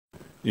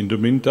In the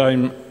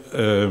meantime,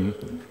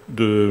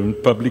 the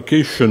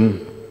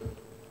publication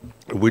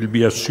will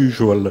be as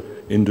usual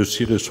in the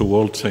series of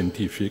World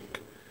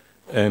Scientific,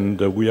 and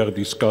we are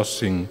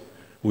discussing,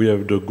 we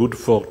have the good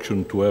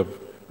fortune to have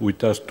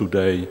with us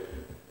today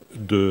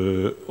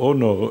the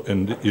owner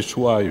and his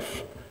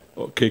wife,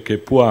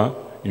 Keke Pua,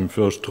 in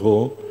first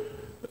row,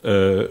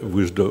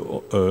 with the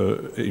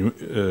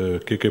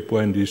Keke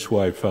Pua and his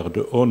wife are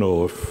the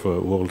owner of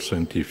World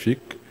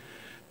Scientific,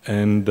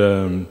 and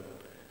the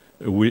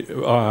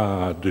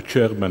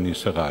chairman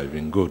is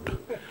arriving, good.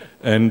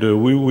 And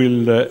we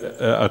will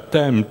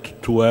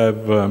attempt to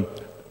have,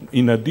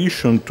 in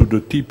addition to the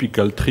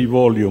typical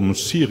 3-volume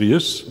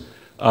series,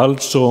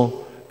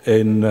 also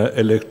an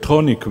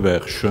electronic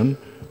version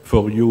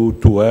for you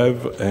to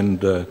have and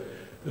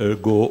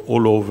go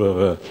all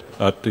over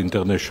at the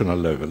international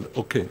level.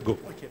 Okay, go.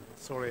 Okay,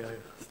 sorry, I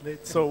was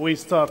late. So we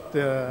start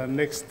the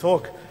next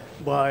talk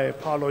by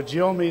Paolo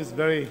Giommi. It's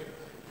very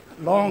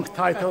long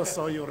title,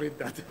 so you read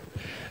that.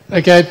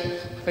 Okay,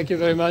 thank you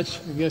very much.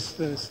 I guess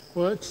this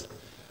works.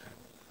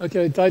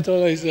 Okay, the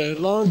title is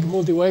Long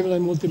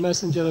Multi-Wavelength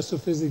Multi-Messenger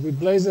Astrophysics with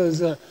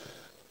Blazars,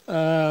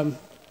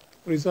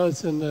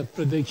 Results and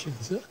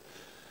Predictions.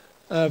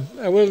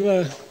 I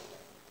will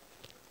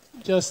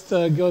just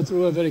go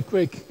through a very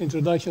quick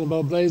introduction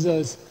about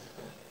blazars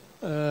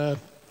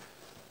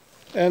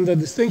and the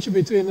distinction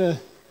between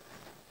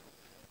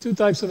two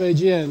types of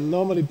AGN.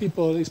 Normally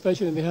people,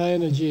 especially in the high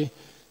energy,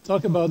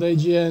 talk about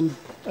AGN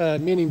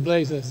meaning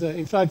blazars.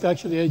 In fact,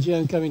 actually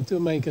AGN come in two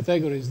main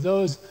categories.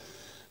 Those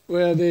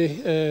where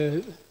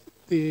the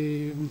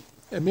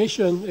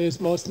emission is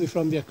mostly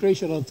from the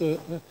accretion onto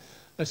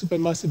a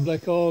supermassive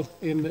black hole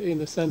in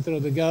the center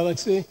of the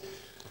galaxy.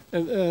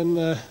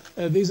 And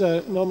these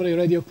are normally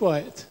radio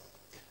quiet.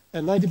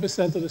 And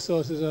 90% of the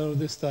sources are of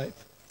this type.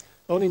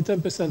 Only in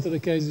 10% of the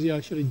cases you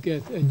actually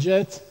get a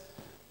jet.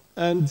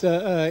 And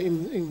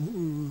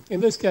in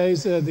this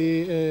case,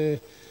 the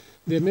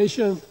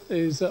emission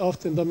is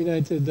often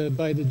dominated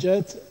by the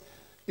jet,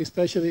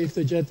 especially if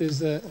the jet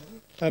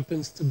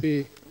happens to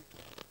be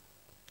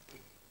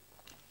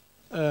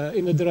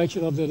in the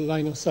direction of the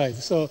line of sight.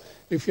 So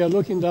if you are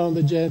looking down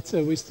the jet,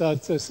 we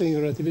start seeing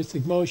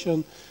relativistic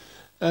motion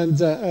and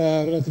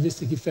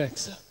relativistic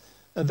effects.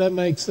 And that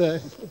makes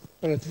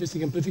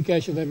relativistic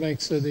amplification, that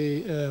makes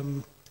the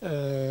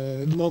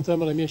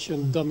non-thermal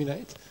emission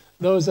dominate.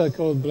 Those are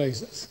called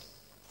blazars.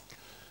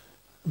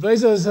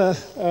 Blazars,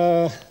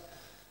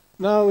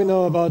 now we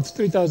know about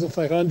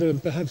 3,500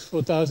 and perhaps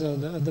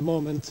 4,000 at the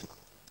moment,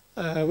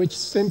 which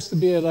seems to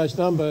be a large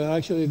number.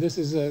 Actually, this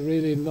is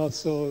really not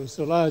so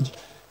large,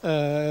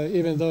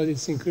 even though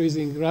it's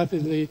increasing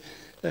rapidly,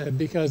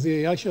 because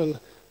the actual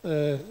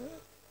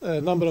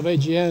number of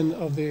AGN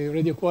of the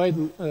radio quiet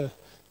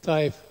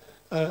type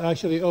are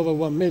actually over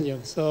 1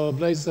 million. So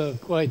blazars are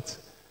quite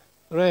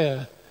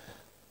rare.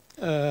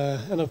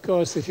 And of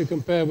course, if you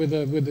compare with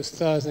the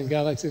stars and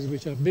galaxies,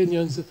 which are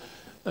billions,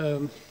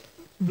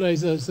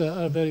 blazars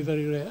are very,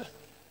 very rare.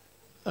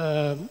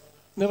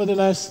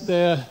 Nevertheless,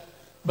 they're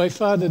by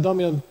far the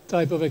dominant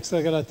type of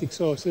extragalactic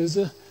sources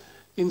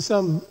in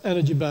some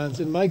energy bands.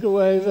 In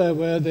microwave,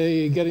 where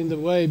they get in the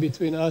way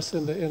between us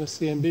and the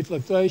CMB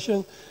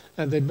fluctuation,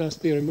 and they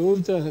must be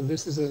removed. And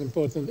this is an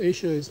important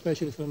issue,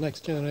 especially for the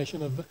next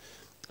generation of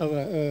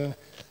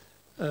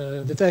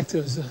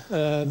detectors.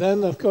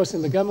 Then, of course,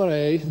 in the gamma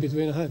ray,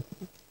 between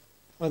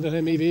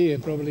 100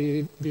 MeV,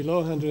 probably below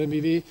 100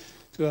 MeV,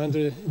 to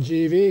 100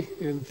 GeV,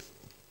 in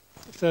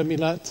Fermi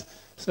lat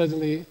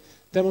certainly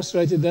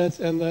demonstrated that,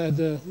 and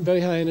the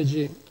very high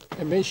energy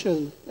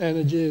emission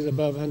energy is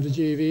above 100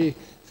 GeV,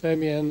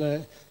 Fermi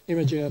and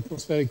imaging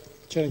atmospheric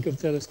Cherenkov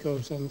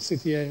telescopes and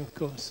CTA, of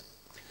course.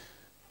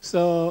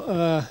 So,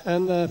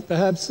 and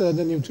perhaps the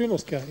neutrino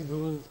sky,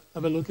 we will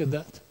have a look at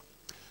that.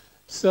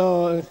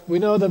 So we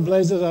know that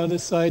blazars are the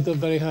site of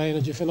very high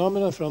energy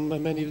phenomena from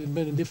many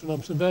different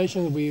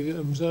observations. We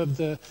observed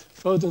the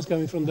photons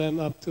coming from them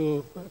up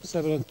to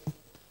several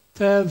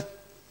TeV.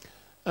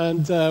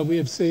 And we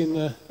have seen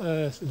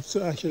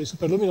actually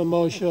superluminal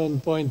motion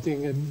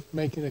pointing and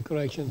making a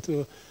correction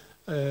to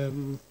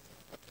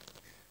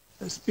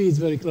speeds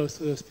very close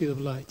to the speed of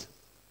light.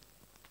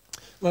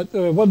 But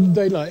what do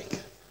they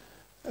like?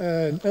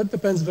 That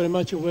depends very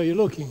much on where you're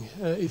looking.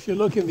 If you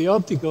look in the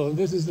optical,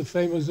 this is the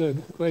famous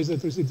quasar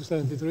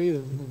 3C273,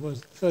 that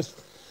was the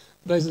first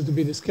blazar to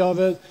be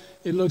discovered.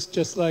 It looks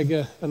just like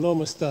a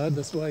normal star.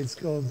 That's why it's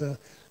called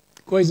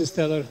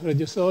quasi-stellar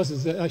radio source.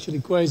 It's actually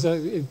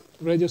quasar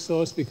radio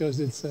source because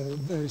it's a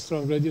very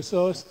strong radio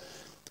source.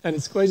 And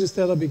it's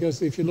quasi-stellar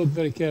because if you look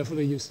very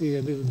carefully, you see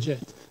a little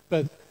jet.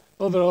 But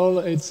overall,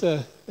 it's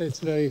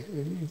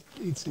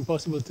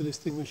impossible to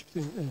distinguish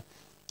between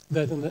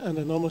that and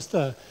a normal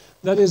star.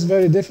 That is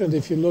very different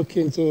if you look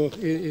into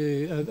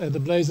at the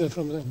blazar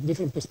from a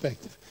different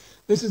perspective.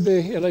 This is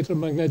the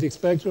electromagnetic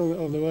spectrum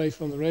all the way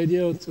from the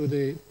radio to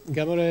the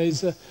gamma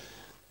rays.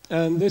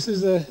 And this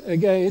is,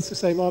 again, it's the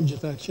same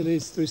object, actually.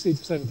 It's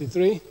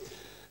 3C273.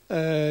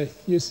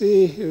 you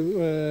see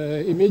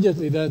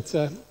immediately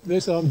that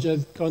this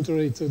object,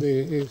 contrary to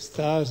the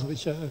stars,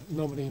 which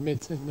normally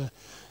emit in the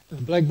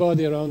black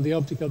body around the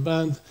optical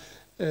band,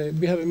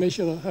 we have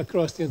emission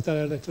across the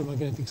entire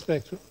electromagnetic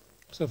spectrum,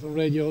 so from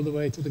radio all the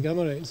way to the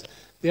gamma rays.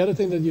 The other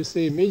thing that you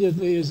see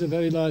immediately is a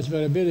very large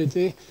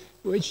variability,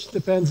 which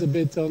depends a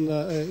bit on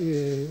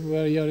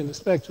where you are in the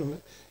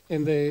spectrum.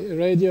 In the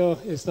radio,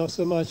 it's not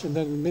so much, and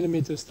then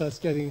millimeters starts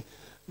getting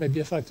maybe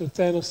a factor of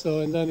 10 or so,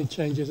 and then it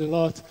changes a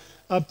lot.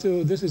 Up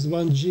to, this is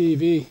 1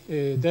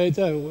 GeV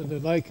data, the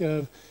light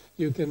curve,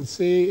 you can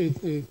see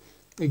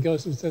it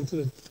goes from 10 to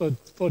the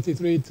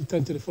 43 to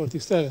 10 to the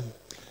 47.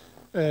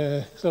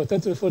 So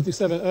 10 to the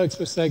 47 ergs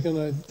per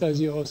second tells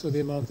you also the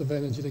amount of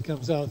energy that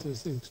comes out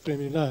is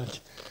extremely large.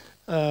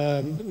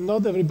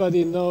 Not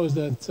everybody knows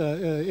that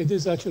it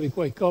is actually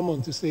quite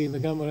common to see in the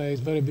gamma rays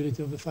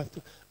variability of the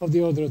factor of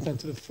the order of 10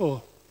 to the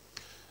 4.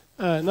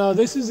 Now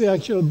this is the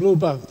actual blue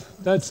bump.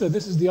 This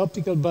is the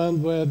optical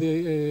band where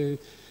the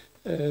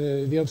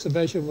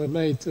observation were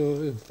made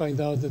to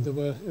find out that there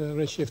were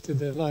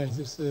redshifted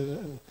lines.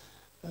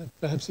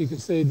 Perhaps you can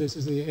say this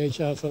is the H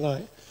alpha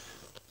line.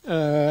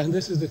 And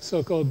this is the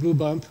so-called blue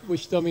bump,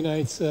 which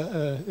dominates,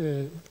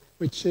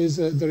 which is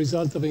the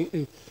result of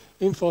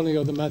infalling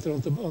of the matter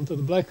onto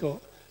the black hole.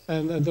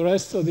 And the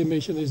rest of the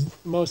emission is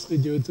mostly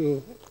due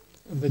to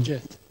the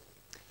jet.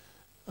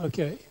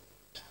 Okay.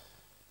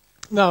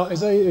 Now,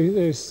 as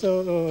I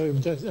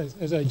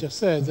just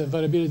said, the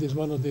variability is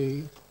one of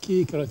the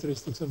key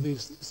characteristics of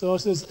these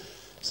sources.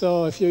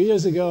 So a few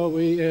years ago,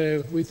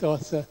 we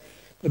thought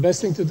the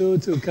best thing to do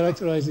to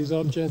characterize these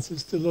objects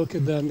is to look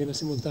at them in a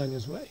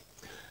simultaneous way.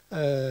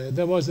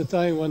 There was a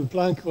time when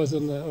Planck was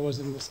in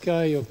the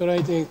sky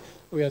operating.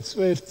 We had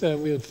Swift,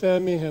 we had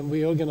Fermi, and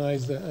we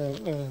organized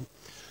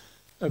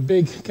a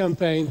big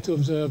campaign to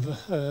observe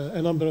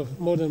a number of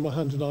more than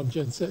 100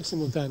 objects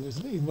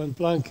simultaneously. When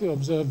Planck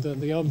observed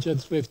the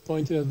object, Swift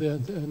pointed at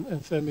it,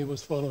 and Fermi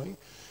was following.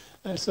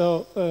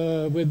 So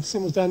with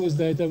simultaneous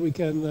data, we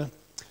can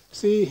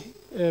see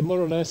more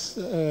or less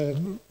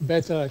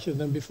better actually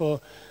than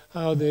before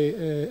how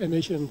the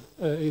emission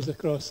is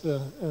across the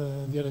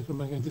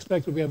electromagnetic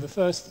spectrum. We have a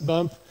first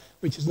bump,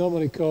 which is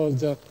normally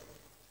called,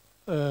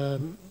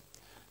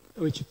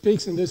 which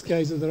peaks in this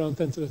case at around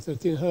 10 to the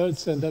 13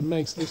 hertz, and that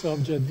makes this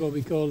object what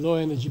we call low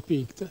energy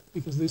peaked,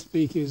 because this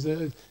peak is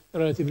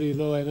relatively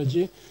low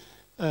energy.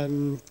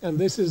 And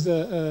this is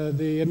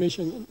the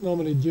emission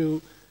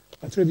normally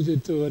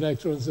attributed to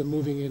electrons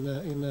moving in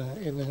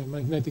a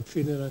magnetic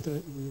field,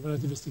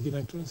 relativistic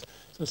electrons.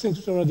 So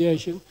synchrotron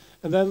radiation.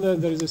 And then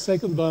there is a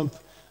second bump,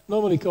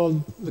 normally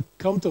called the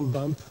Compton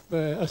bump,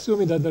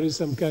 assuming that there is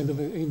some kind of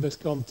inverse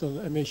Compton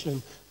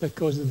emission that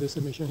causes this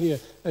emission here.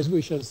 As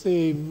we shall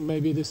see,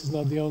 maybe this is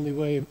not the only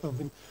way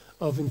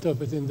of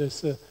interpreting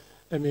this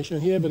emission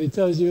here, but it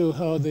tells you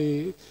how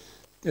the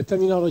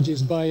terminology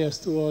is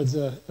biased towards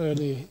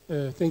early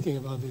thinking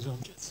about these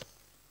objects.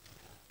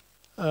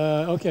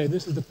 Okay,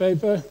 this is the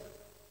paper.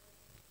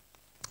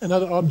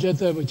 Another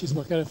object, which is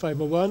Macaron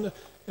fiber 1.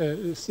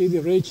 You see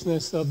the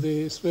richness of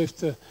the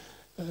Swift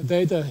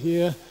data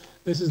here.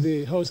 This is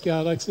the host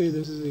galaxy.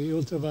 This is the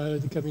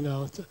ultraviolet coming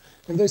out.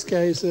 In this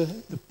case,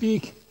 the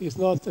peak is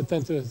not at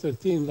 10 to the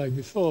 13 like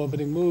before, but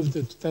it moved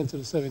to 10 to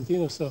the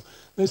 17 or so.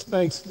 This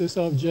makes this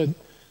object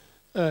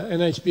an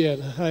HBL,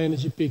 a high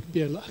energy peak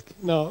BLAC.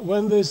 Now,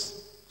 when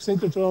this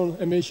synchrotron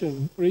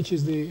emission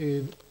reaches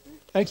the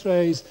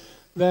X-rays,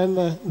 then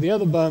the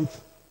other bump,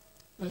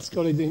 let's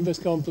call it the inverse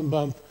Compton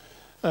bump,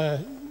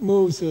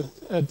 moves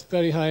at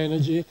very high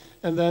energy,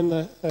 and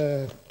then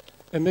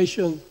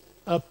emission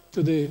up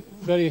to the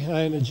very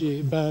high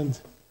energy band,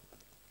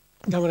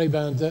 gamma ray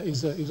band,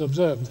 is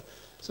observed.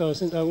 So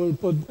since I will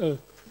put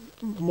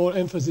more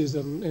emphasis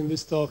in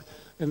this talk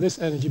in this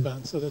energy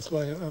band, so that's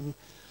why I'm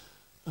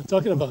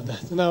talking about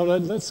that. Now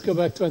let's go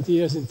back 20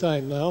 years in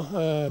time now.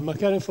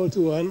 Macaron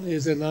 421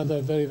 is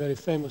another very, very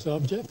famous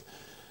object.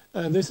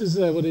 And this is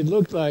what it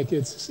looked like.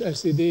 It's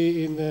SED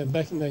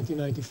back in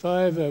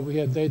 1995. We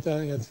had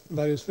data at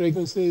various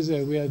frequencies.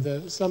 We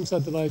had some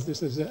satellites.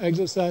 This is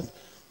ExoSat.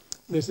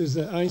 This is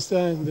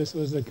Einstein. This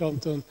was the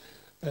Compton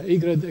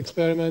ICRANet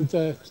experiment.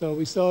 So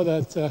we saw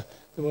that there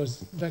was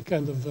that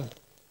kind of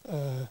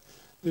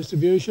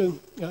distribution.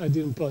 I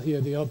didn't plot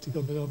here the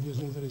optical, but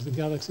obviously there is the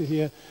galaxy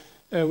here.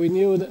 We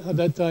knew at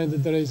that time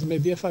that there is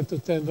maybe a factor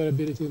of 10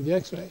 variability in the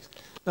X-rays.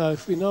 Now,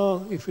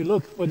 if we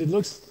look what it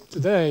looks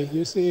today,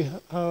 you see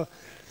how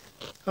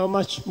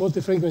much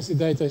multi-frequency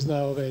data is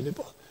now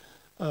available.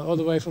 All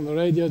the way from the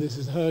radio, this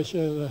is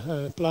Herschel,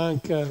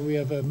 Planck. We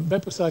have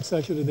Bepo-Sachs,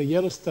 actually the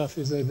yellow stuff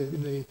is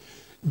the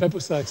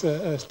Bepo-Sachs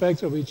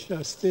spectra, which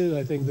are still,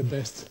 I think, the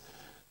best.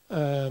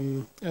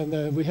 And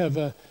we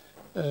have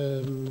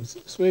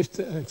Swift,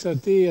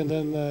 XRT, and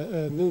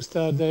then new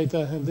star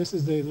data, and this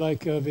is the light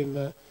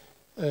curve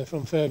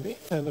from Fermi.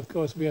 And of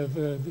course, we have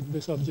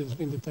this object has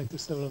been detected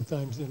several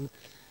times in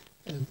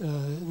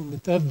the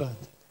TEV band.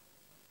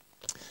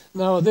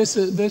 Now, this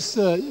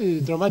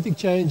dramatic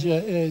change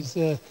is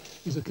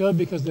occurred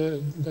because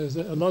there's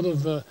a lot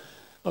of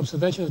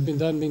observation has been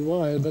done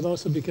meanwhile, but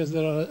also because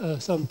there are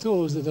some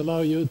tools that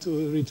allow you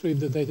to retrieve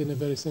the data in a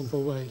very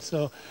simple way.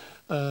 So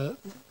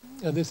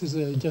this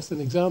is just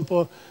an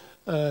example.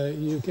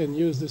 You can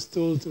use this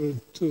tool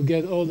to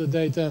get all the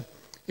data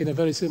in a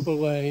very simple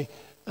way,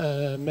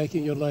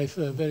 making your life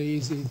very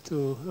easy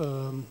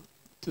to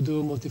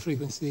do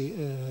multi-frequency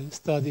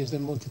studies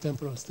and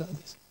multi-temporal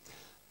studies.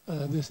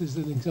 This is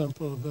an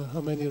example of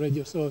how many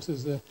radio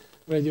sources,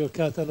 radio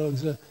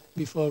catalogs,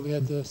 before we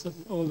had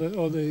all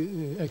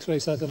the X-ray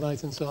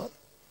satellites and so on.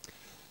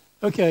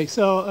 Okay,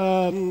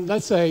 so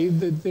let's say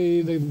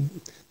the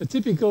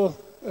typical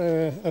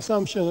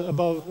assumption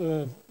about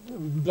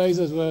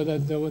blazars were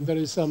that there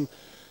is some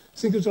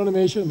synchrotron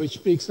emission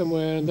which peaks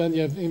somewhere, and then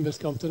you have inverse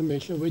Compton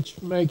emission,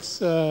 which makes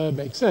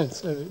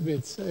sense.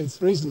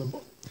 It's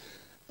reasonable.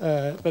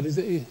 But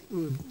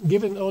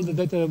given all the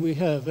data we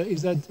have,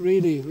 is that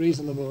really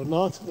reasonable or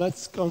not?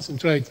 Let's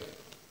concentrate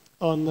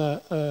on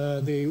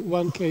the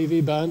 1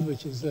 keV band,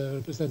 which is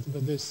represented by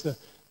these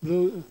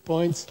blue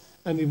points,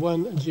 and the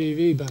 1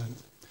 GeV band.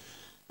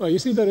 Well, you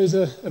see there is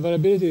a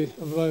variability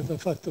of about a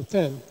factor of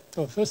 10.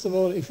 So first of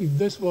all, if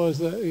this was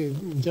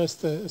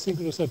just a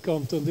synchronous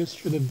subcompton, this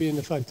should have been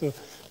a factor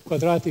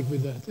quadratic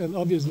with that, and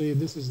obviously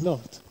this is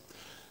not.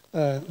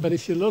 But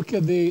if you look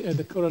at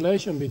the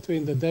correlation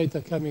between the data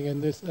coming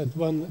in this at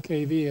 1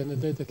 keV and the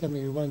data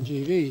coming in 1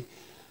 GeV,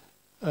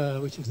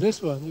 which is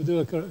this one, you do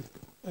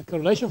a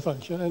correlation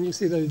function, and you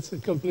see that it's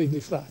completely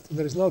flat.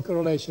 There is no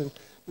correlation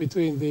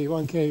between the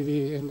 1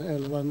 keV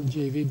and 1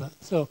 GeV band.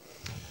 So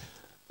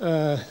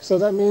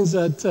that means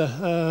that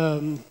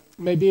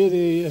maybe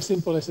the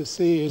simple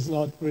SSC is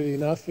not really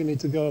enough. You need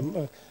to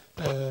go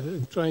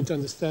trying to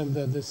understand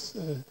this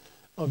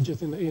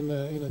object in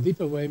a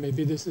deeper way.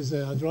 Maybe this is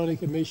a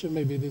hadronic emission.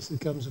 Maybe this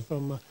comes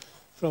from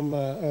some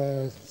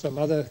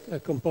other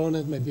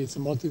component. Maybe it's a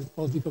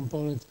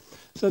multi-component.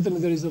 Certainly,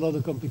 there is a lot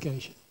of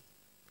complication.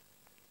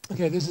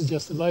 Okay, this is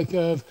just a light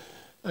curve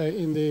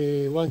in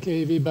the 1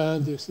 keV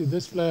band. You see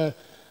this flare,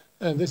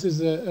 and this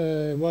is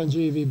a 1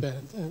 GeV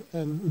band.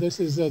 And this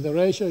is the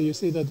ratio. You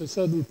see that at a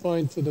certain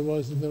point, there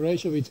was the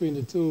ratio between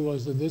the two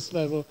was at this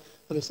level.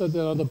 At a certain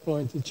other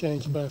point, it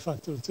changed by a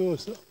factor of 2 or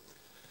so.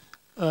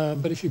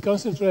 But if you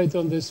concentrate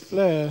on this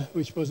flare,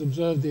 which was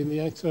observed in the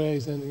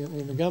X-rays and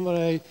in the gamma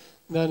ray,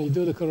 then you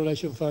do the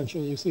correlation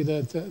function. You see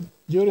that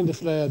during the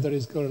flare, there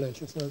is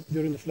correlation. So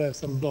during the flare,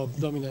 some blob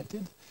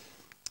dominated.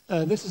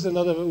 This is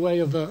another way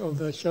of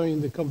showing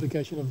the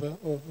complication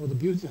or the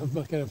beauty of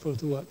mechanical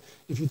to work.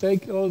 If you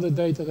take all the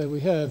data that we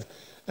have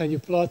and you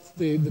plot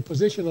the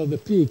position of the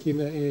peak of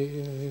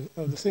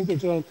the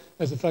synchrotron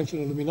as a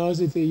function of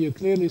luminosity, you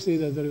clearly see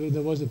that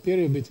there was a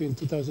period between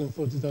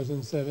 2004 and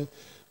 2007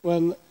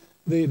 when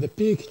the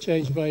peak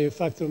changed by a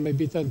factor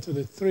maybe 10 to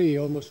the 3,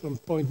 almost from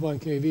 0.1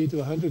 keV to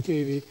 100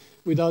 keV,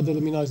 without the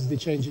luminosity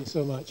changing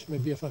so much,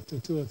 maybe a factor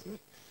 2 or 3.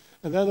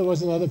 And then there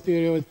was another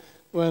period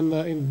when,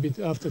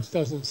 after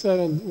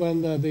 2007,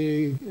 when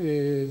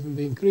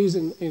the increase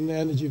in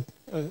energy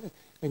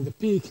in the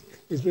peak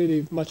is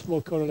really much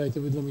more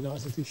correlated with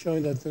luminosity,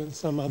 showing that there are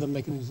some other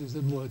mechanisms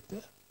that work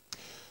there.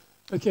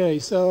 Okay,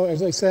 so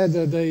as I said,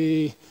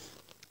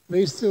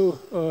 these two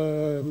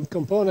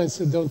components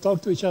don't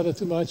talk to each other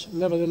too much.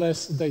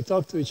 Nevertheless, they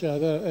talk to each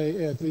other,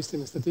 at least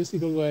in a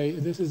statistical way.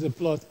 This is a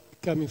plot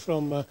coming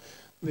from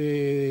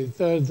the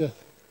third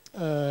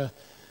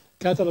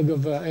catalog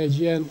of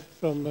AGN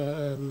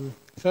from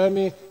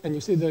Fermi, and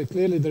you see that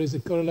clearly there is a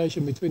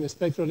correlation between the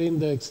spectral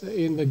index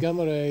in the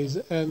gamma rays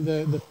and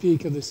the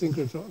peak of the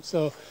synchrotron.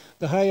 So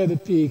the higher the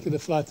peak, the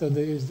flatter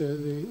is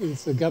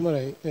the gamma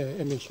ray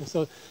emission.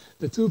 So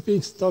the two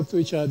peaks talk to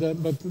each other,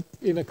 but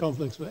in a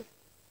complex way.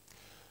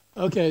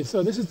 Okay,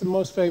 so this is the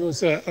most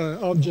famous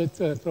object,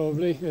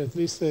 probably, at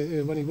least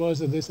when it was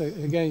this.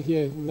 Again,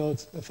 here,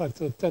 note a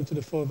factor of 10 to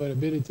the 4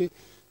 variability,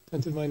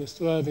 10 to the minus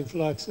 12 in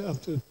flux,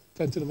 up to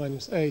 10 to the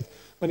minus 8.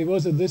 When it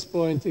was at this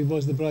point, it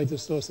was the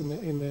brightest source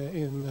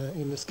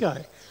in the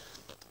sky.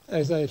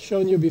 As I've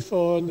shown you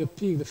before,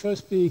 the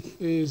first peak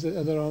is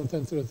at around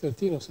 10 to the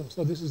 13 or so.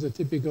 So this is a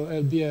typical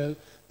LBL.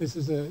 This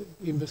is an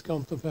inverse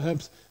Compton,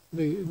 perhaps.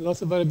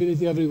 Lots of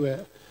variability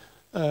everywhere.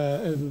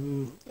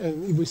 And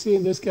we see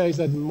in this case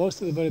that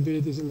most of the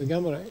variability is in the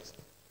gamma rays.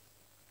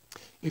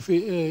 If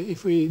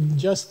we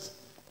just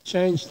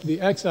change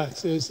the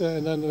x-axis,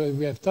 and then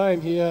we have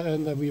time here,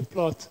 and we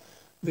plot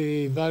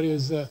the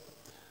various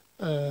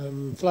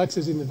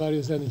fluxes in the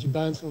various energy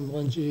bands from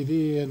 1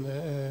 GeV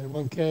and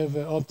 1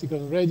 keV optical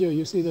and radio,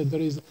 you see that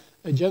there is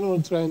a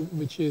general trend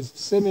which is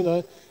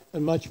similar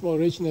and much more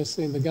richness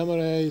in the gamma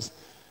rays.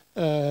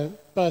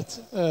 But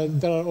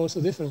there are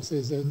also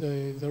differences.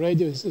 The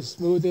radio is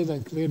smoothed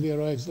and clearly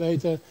arrives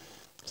later.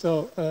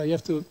 So you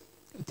have to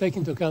take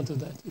into account of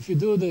that. If you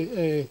do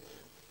the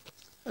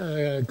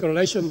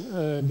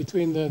correlation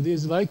between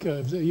these light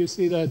curves, you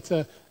see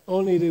that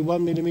only the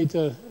 1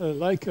 millimeter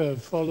light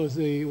curve follows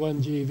the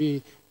 1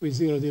 GeV with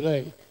 0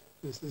 delay.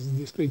 This is a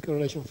discrete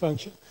correlation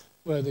function,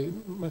 where the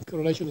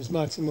correlation is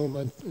maximum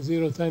at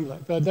 0 time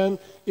lag. But then,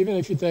 even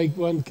if you take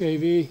 1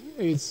 keV,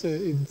 it's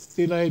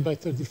delayed by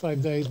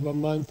 35 days,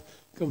 1 month,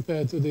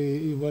 compared to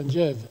the 1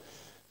 GeV.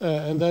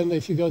 And then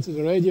if you go to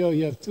the radio,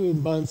 you have 2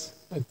 bands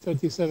at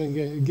 37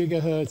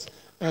 gigahertz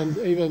and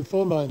even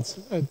 4 bands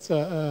at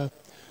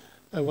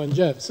 1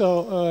 GeV.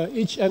 So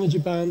each energy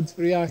band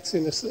reacts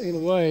in a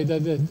way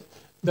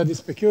that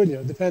is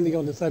peculiar, depending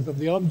on the type of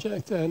the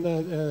object and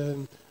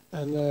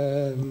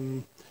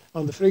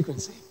on the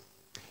frequency.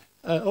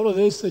 All of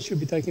this should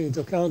be taken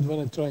into account when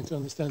I'm trying to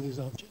understand these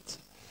objects.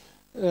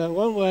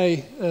 One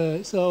way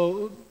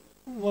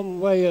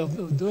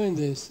of doing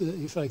this,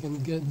 if I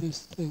can get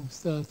this thing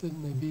started,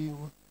 maybe,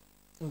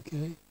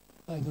 okay,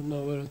 I don't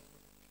know where,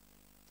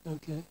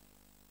 okay.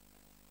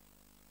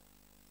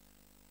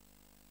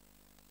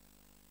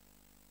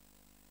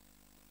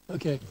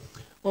 Okay,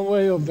 one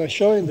way of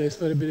showing this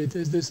variability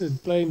is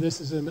playing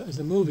this as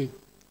a movie.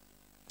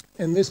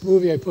 In this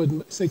movie, I put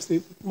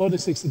more than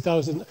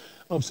 60,000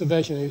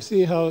 observations. You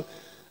see how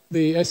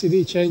the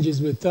SED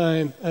changes with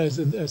time as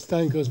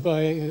time goes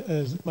by,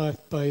 as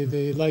marked by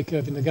the light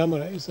curve in the gamma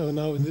ray. So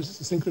now this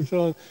is a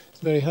synchrotron. It's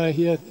very high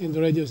here. In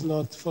the radio, it's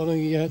not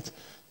following yet.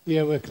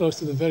 Here, we're close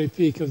to the very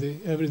peak of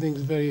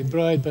everything's very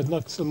bright, but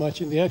not so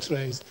much in the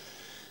X-rays.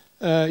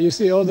 You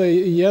see all the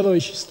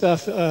yellowish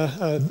stuff,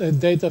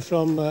 data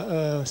from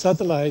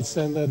satellites,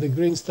 and the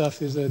green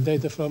stuff is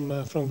data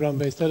from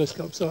ground-based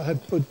telescopes. So I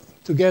have put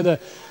together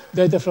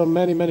data from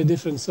many, many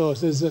different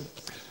sources.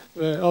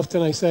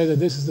 Often I say that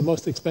this is the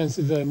most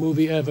expensive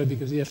movie ever,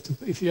 because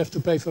if you have to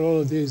pay for all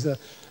of these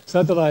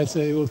satellites,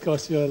 it will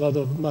cost you a lot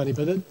of money.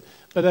 But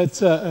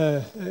that's,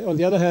 on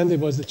the other hand, it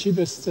was the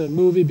cheapest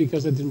movie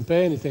because I didn't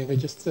pay anything. I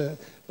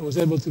was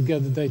able to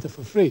get the data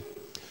for free.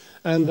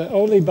 And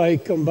only by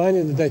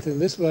combining the data in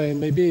this way, and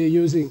maybe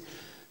using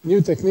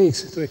new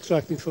techniques to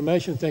extract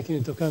information, taking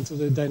into account of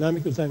the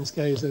dynamical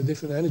timescales, the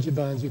different energy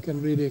bands, you can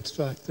really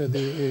extract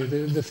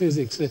the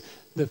physics,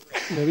 the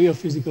real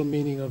physical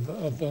meaning of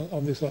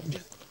this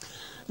object.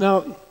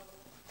 Now,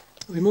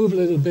 we move a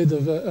little bit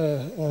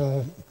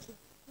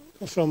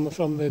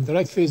from the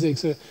direct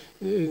physics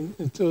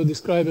to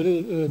describe a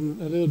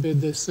little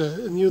bit this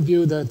new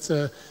view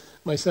that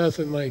myself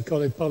and my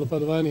colleague Paolo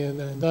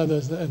and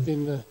others have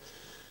been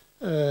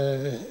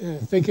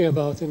thinking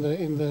about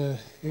in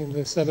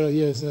the several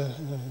years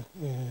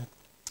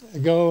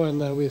ago, and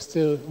we're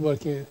still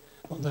working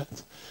on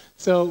that.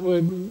 So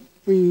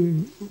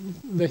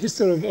the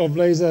history of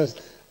blazars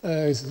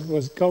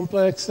was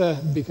complex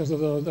because of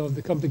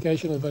the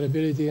complication of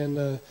variability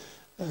and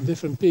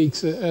different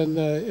peaks, and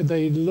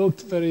they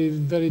looked very,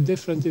 very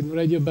different in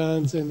radio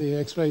bands and the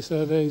X-ray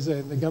surveys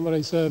and the gamma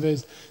ray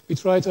surveys. We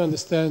try to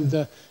understand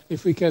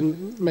if we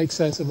can make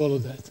sense of all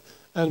of that.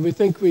 And we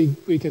think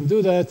we can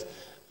do that,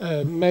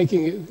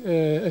 making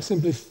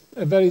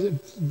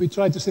we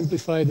try to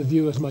simplify the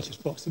view as much as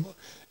possible.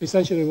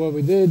 Essentially what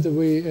we did,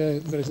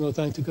 there is no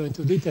time to go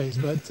into details,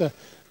 but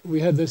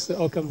we had this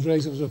Occam's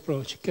razors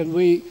approach. Can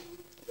we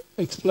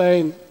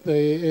explain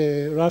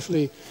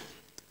roughly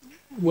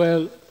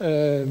well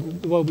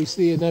what we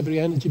see in every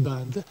energy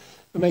band?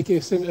 Making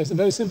a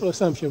very simple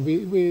assumption.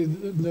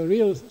 The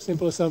real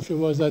simple assumption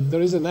was that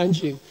there is an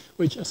engine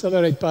which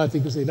accelerates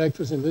particles,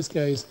 electrons in this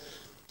case,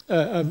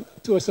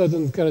 to a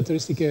certain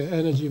characteristic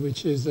energy,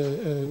 which is,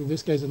 in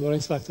this case, a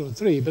Lorentz factor of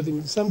 3. But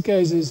in some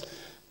cases,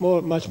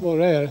 much more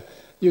rare,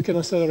 you can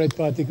accelerate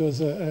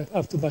particles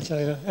up to much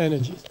higher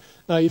energies.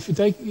 Now, if you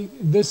take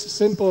this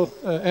simple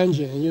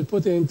engine and you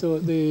put it into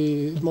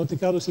the Monte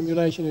Carlo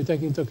simulation, you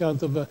take into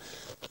account of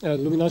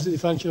luminosity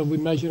function we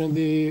measure in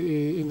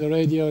the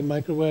radio and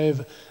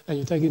microwave, and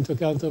you take into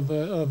account of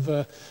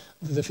the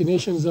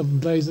definitions of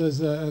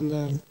blazars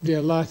and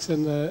BLACs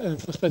and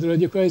phosphorescent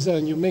radio quasar,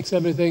 and you mix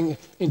everything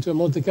into a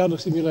Monte Carlo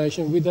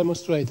simulation, we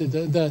demonstrated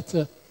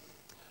that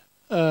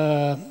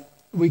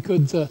we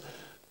could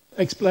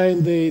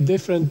explain the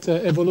different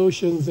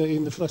evolutions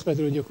in the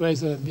phosphorescent radio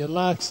quasar and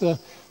BLACs.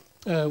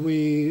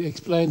 We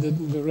explained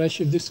the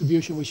redshift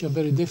distribution, which are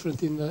very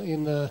different in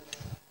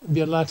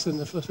BLACs and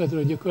the phosphorescent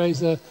radio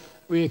quasar.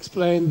 We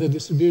explained the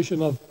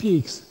distribution of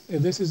peaks,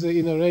 and this is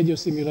in a radio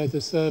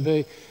simulator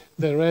survey.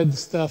 The red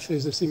stuff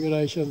is a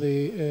simulation,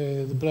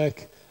 the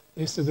black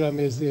histogram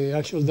is the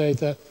actual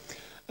data.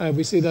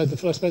 We see that the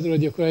fluorescent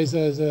radio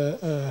quasars,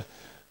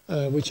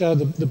 which are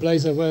the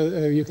blazar,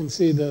 where you can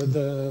see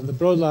the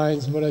broad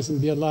lines, whereas in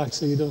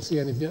BLACs you don't see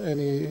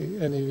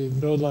any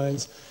broad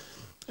lines.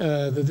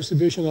 The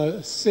distribution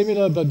are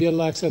similar, but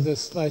BLACs had a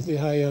slightly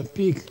higher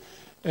peak.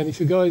 And if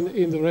you go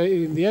in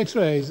the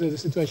X-rays, the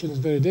situation is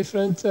very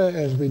different,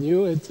 as we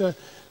knew it.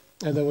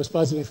 And that was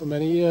puzzling for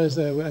many years.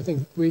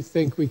 We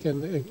think we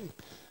can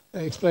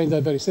explain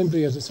that very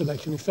simply as a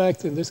selection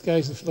effect. In this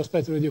case, the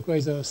fluorescent radio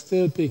quasars are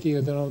still peaking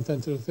at around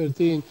 10 to the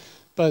 13,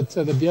 but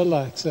the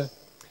BLACs,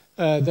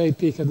 they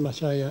peak at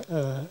much higher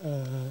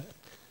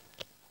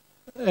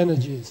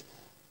energies.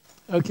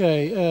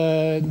 Okay,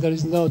 there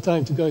is no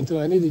time to go into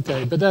any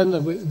detail. But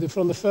then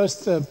from the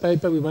first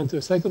paper, we went to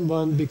a second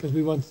one because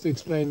we wanted to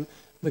explain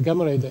the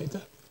gamma ray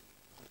data.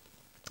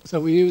 So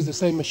we used the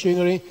same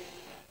machinery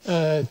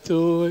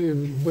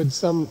with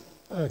some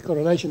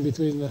correlation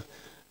between the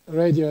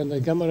radio and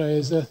the gamma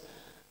rays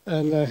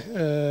And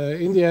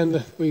in the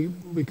end,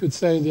 we could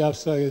say in the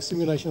abstract,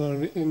 simulation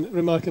are in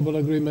remarkable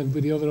agreement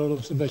with the overall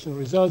observational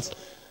results.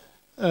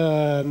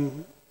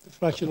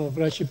 Fraction of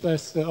redshift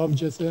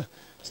objects,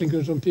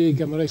 synchrotron peak,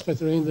 gamma ray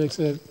spectral index,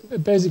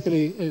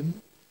 basically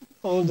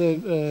all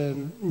the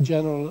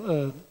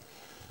general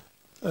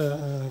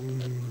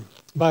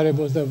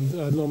variables that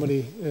are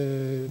normally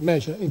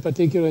measured. In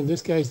particular, in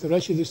this case, the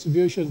redshift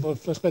distribution for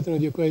flash spectrum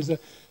radio quasar,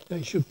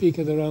 they should peak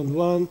at around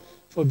 1.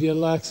 For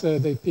BLX,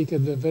 they peak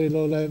at the very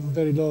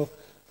low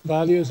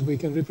values. We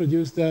can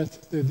reproduce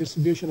that. The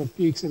distribution of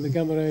peaks in the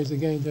gamma rays,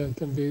 again, that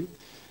can be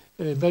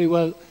very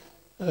well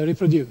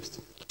reproduced.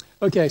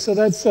 Okay, so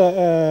that's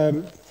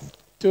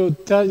to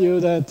tell you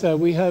that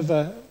we have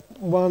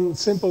one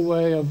simple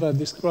way of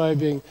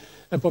describing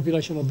a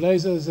population of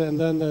blazars, and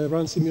then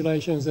run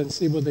simulations and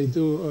see what they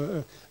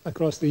do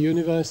across the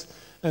universe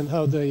and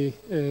how they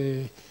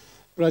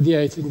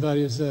radiate in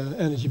various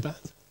energy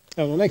bands.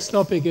 Now, the next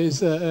topic is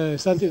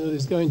something that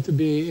is going to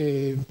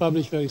be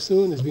published very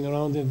soon. It's been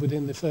around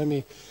within the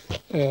Fermi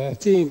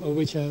team, of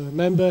which I'm a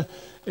member.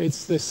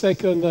 It's the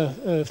second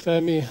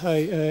Fermi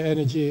high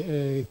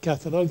energy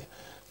catalog.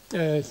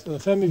 It's the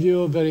Fermi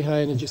view, very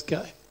high energy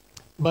sky.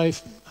 By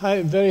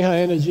very high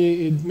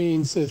energy, it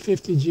means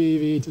 50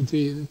 GeV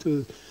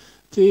to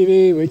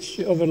TeV, which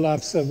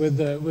overlaps with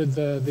the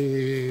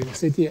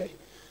CTA.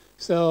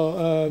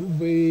 So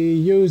we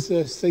use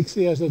 6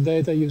 years of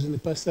data using the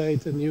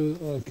Passate, a new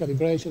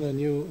calibration, a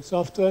new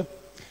software.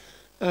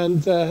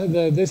 And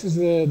this is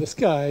the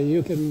sky.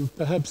 You can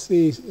perhaps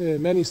see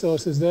many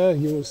sources there.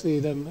 You will see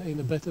them in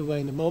a better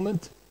way in a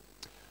moment.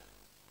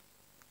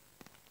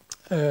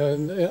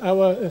 And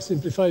our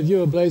simplified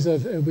view of blazar,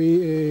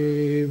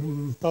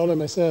 Paolo and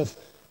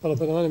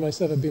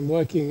myself have been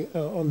working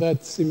on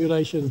that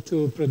simulation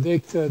to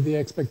predict the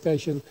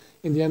expectation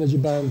in the energy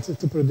band,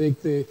 to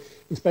predict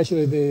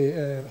especially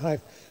the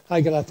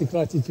high galactic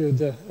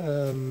latitude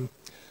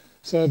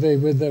survey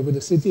with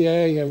the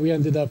CTA. And we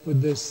ended up with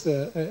this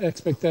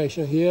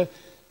expectation here.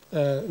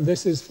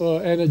 This is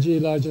for energy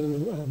larger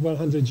than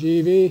 100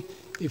 GeV.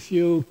 If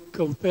you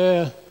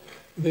compare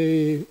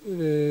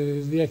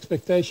the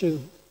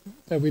expectation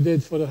that we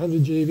did for the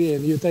 100 GeV,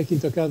 and you take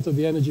into account of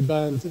the energy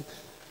band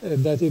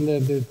that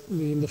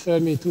in the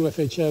Fermi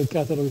 2FHL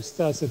catalog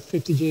starts at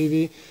 50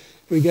 GeV,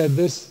 we get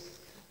this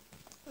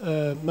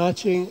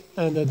matching,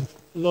 and at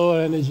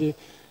lower energy,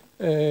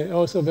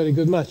 also very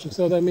good matching.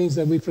 So that means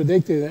that we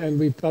predicted, and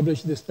we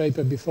published this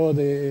paper before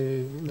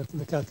the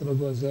catalog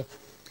was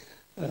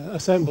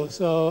assembled.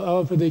 So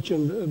our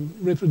prediction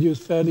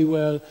reproduced fairly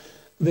well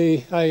the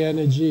high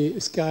energy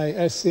sky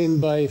as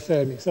seen by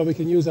Fermi. So we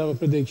can use our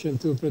prediction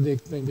to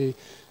predict maybe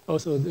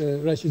also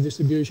the redshift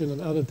distribution and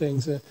other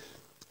things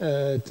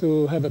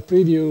to have a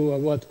preview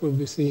of what will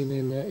be seen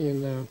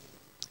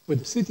with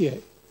the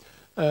CTA.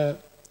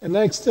 And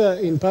next,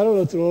 in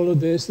parallel to all of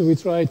this, we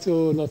try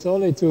to not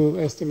only to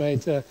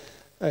estimate,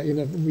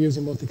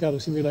 using Monte Carlo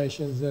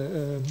simulations,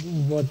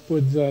 what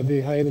would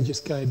the high energy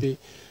sky be.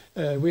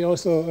 We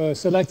also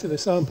selected a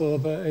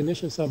sample,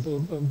 initial sample,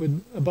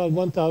 with about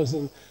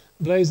 1,000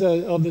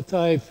 blazars of the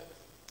type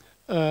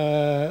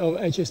of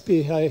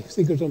HSP, high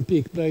synchrotron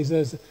peak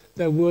blazars,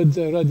 that would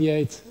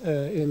radiate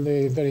in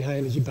the very high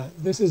energy band.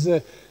 This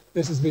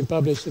has been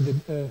published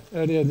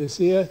earlier this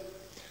year,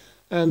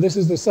 and this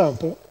is the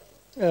sample.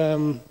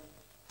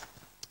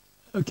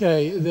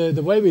 Okay,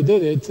 the way we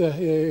did it,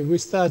 we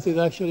started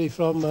actually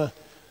from,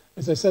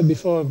 as I said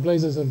before,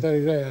 blazars are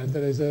very rare.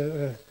 There is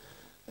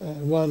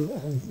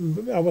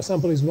our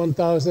sample is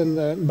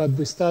 1,000, but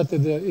we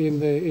started in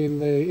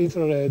the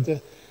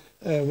infrared,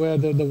 where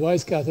the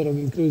WISE catalog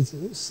includes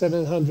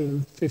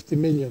 750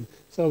 million.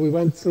 So we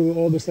went through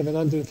all the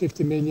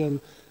 750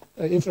 million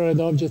infrared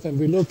objects, and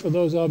we looked for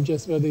those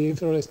objects where the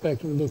infrared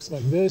spectrum looks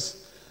like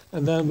this.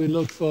 And then we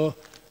looked for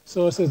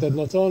sources that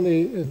not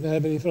only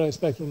have an infrared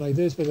spectrum like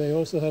this, but they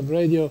also have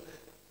radio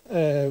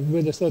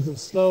with a certain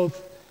slope.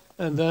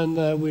 And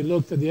then we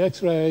looked at the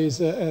X-rays,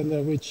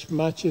 which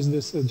matches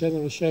this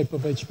general shape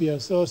of HBR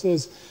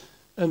sources.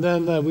 And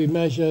then we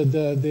measured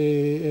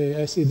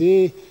the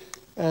SED,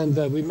 and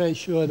we made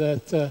sure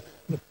that the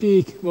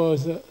peak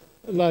was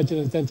larger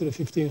than 10 to the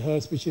 15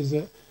 hertz, which is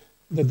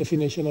the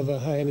definition of a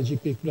high energy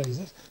peak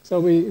blazar. So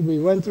we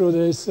went through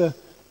this,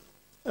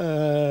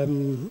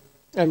 and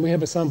we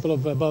have a sample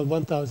of about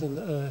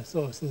 1,000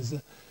 sources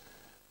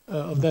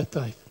of that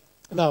type.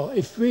 Now,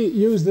 if we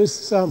use this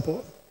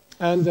sample,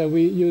 and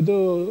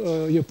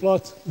you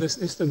plot this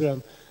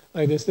histogram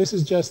like this, this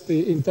is just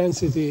the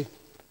intensity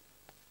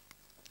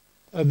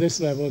at this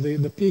level,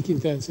 the peak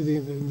intensity.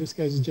 In this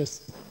case, is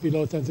just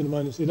below 10 to the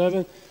minus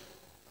 11.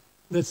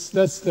 That's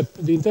the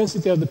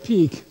intensity of the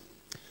peak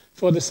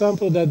for the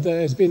sample that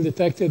has been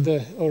detected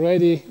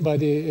already by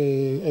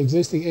the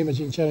existing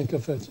imaging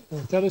Cherenkov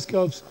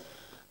telescopes.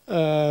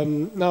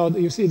 Now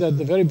you see that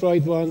the very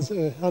bright ones,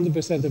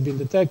 100% have been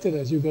detected.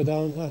 As you go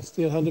down,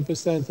 still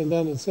 100%, and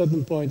then at a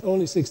certain point,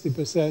 only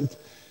 60%,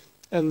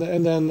 and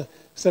then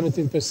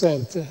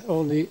 17%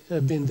 only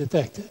have been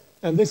detected.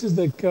 And this is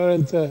the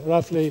current,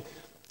 roughly,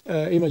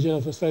 imaging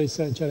atmospheric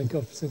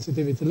Cherenkov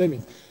sensitivity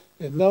limit.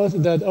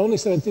 Note that only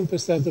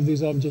 17% of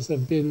these objects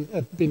have been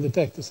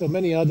detected. So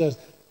many others,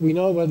 we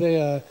know where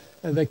they are,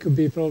 and they could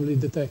be probably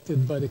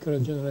detected by the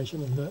current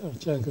generation of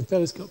Cherenkov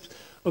telescopes.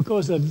 Of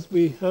course, as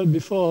we heard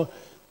before,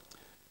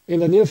 in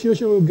the near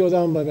future, we'll go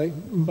down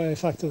by a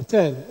factor of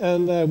 10,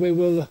 and we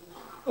will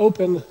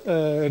open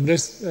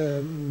this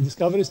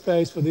discovery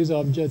space for these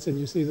objects, and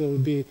you see there will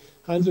be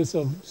hundreds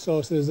of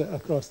sources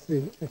across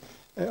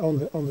on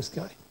the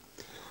sky.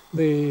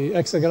 The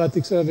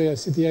extragalactic survey at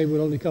CTA will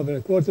only cover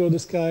a quarter of the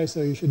sky,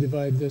 so you should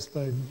divide this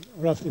by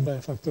roughly by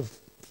a factor of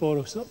 4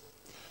 or so.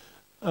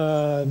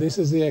 This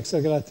is the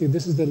extragalactic.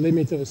 This is the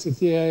limit of a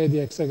CTA. The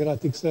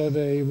extragalactic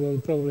survey will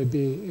probably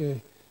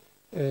be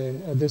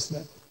at this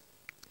level.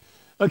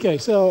 Okay,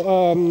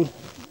 so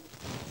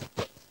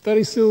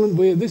very soon.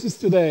 This is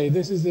today.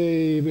 This is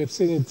we have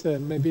seen it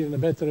maybe in a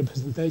better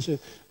representation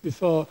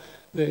before.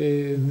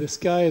 The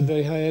sky at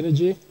very high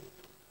energy.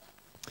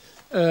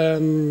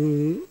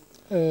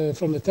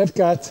 From the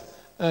TEPCAT,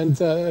 and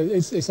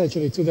it's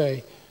essentially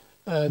today.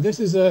 This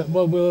is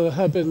what will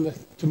happen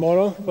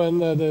tomorrow when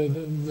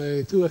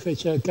the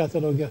 2FHL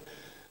catalog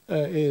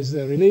is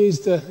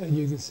released.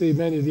 You can see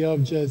many of the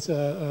objects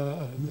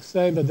are the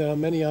same, but there are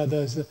many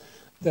others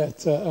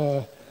that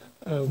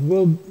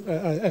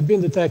have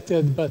been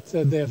detected, but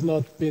they have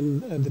not been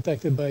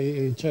detected by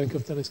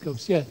Cherenkov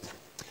telescopes yet.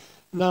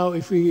 Now,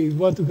 if we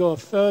want to go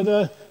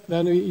further,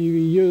 then we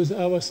use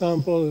our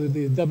sample,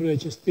 the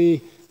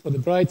WHSP, for the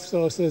bright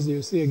sources.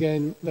 You see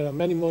again, there are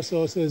many more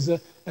sources,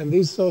 and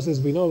these sources,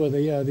 we know where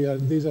they are.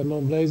 These are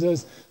known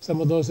blazars.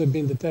 Some of those have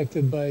been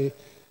detected by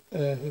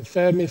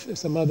Fermi,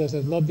 some others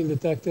have not been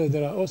detected.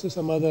 There are also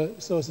some other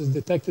sources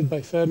detected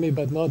by Fermi,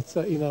 but not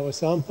in our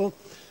sample.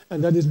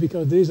 And that is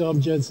because these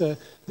objects,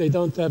 they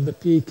don't have the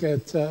peak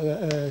at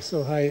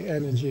so high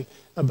energy,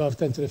 above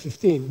 10 to the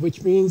 15,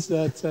 which means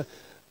that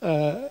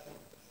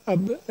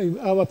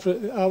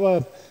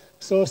our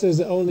sources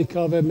only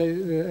cover,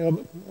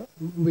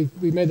 we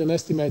made an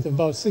estimate of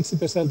about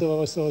 60% of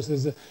our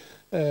sources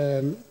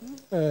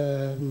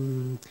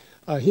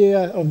are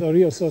here, of the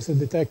real sources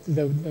detected,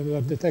 that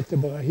are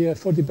detectable are here.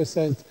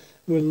 40%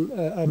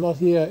 are not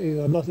here,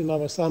 are not in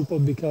our sample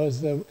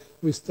because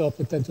we stopped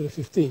at 10 to the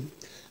 15.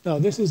 Now,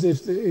 this is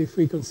if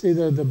we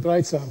consider the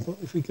bright sample.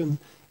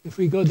 If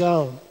we go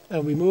down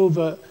and we move,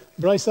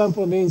 bright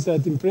sample means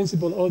that in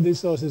principle all these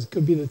sources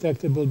could be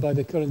detectable by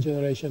the current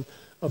generation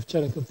of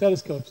Cherenkov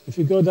telescopes. If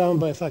you go down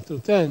by a factor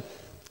of 10,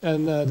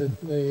 and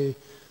the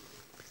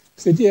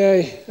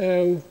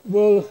CTA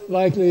will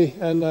likely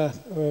and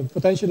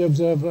potentially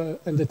observe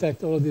and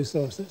detect all of these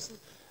sources.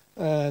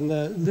 And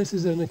this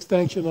is an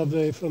extension of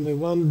from the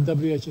 1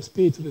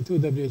 WHSP to the 2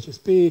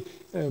 WHSP.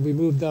 We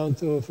moved down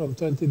from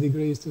 20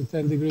 degrees to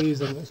 10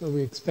 degrees, and so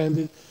we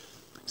expanded.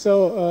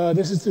 So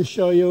this is to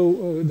show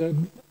you the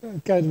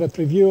kind of a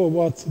preview of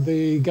what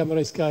the gamma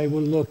ray sky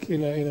will look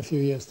in a few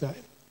years' time.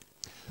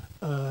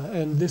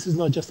 And this is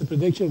not just a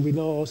prediction. We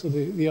know also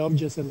the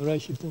objects and the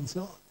redshift and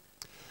so on.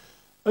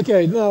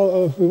 Okay,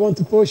 now we want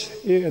to push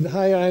at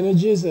higher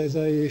energies, as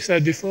I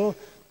said before.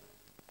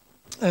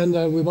 And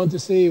we want to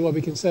see what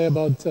we can say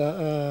about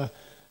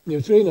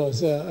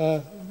neutrinos.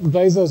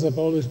 Blazars have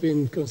always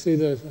been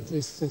considered, at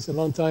least since a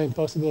long time,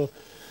 possible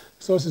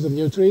sources of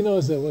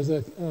neutrinos. There was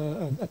a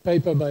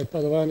paper by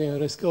Paolo and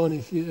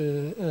Resconi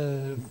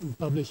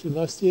published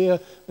last year,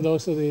 and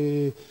also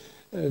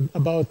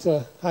about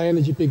high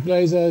energy peak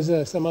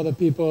blazars. Some other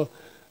people,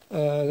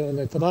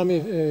 the Tanami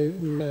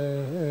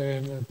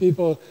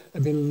people,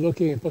 have been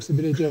looking at the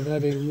possibility of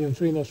having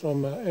neutrinos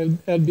from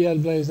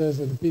LBL blazars,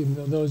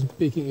 those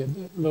peaking at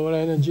lower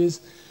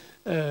energies.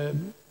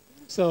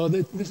 So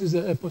this is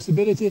a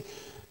possibility.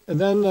 And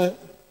then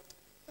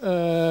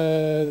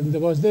there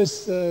was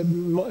this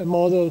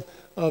model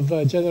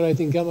of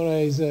generating gamma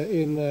rays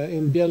in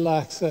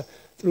BLACs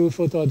through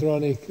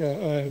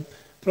photohadronic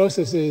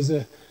processes,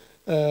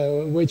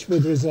 which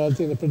would result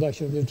in the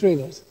production of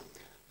neutrinos.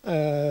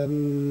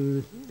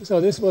 So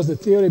this was the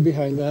theory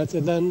behind that,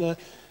 and then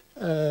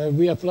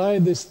we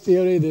applied this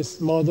theory, this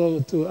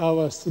model, to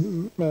our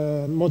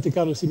Monte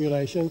Carlo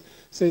simulation,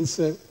 since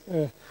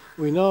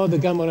we know the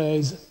gamma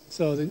rays.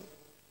 So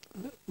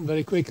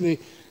very quickly,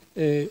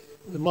 the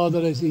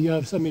model is you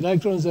have some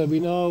electrons that we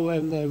know,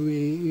 and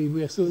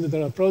we assume that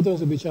there are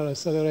protons which are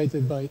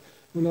accelerated by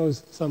who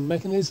knows some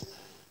mechanism.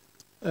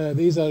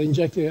 These are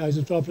injected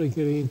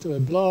isotropically into a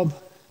blob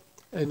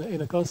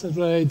in a constant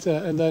rate,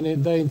 and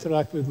then they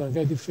interact with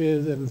magnetic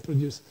field and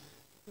produce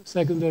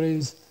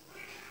secondaries.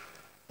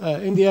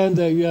 In the end,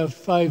 you have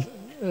 5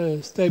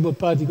 stable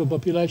particle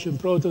population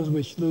protons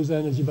which lose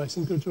energy by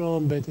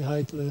synchrotron,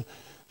 Bethe-Heitler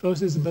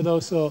process, but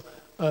also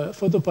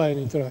photopion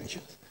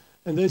interactions.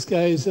 In this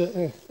case,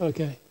 and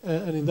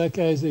in that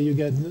case, you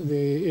get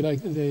the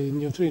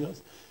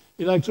neutrinos.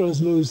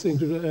 Electrons lose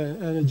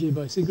energy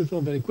by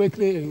synchrotron very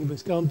quickly in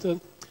this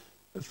Compton.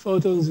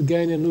 Photons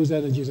gain and lose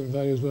energies in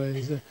various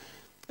ways.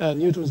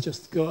 Neutrons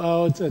just go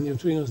out, and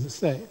neutrinos the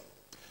same.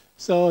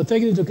 So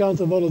taking into account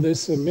of all of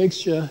this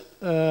mixture,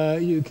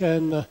 you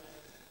can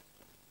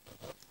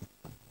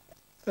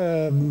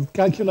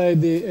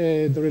calculate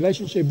the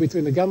relationship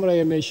between the gamma ray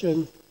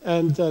emission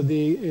and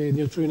the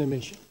neutrino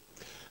emission.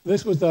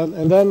 This was done,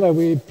 and then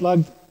we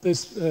plugged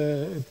this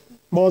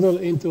model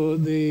into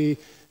the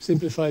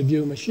simplified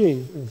view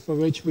machine, for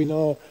which we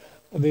know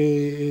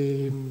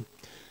the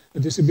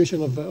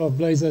distribution of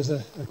blazars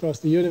across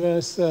the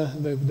universe,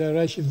 the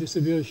redshift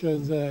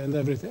distributions, and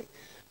everything.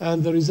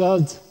 And the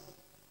result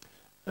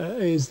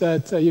is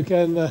that you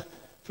can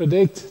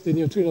predict the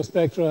neutrino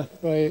spectra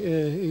by,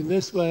 in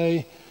this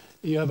way.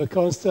 You have a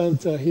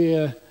constant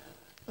here,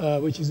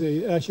 which is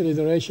actually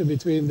the ratio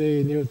between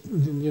the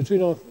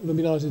neutrino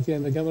luminosity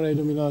and the gamma ray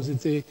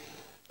luminosity,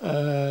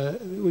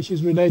 which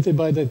is related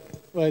by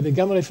the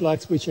gamma ray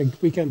flux, which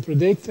we can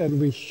predict, and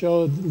we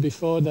showed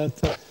before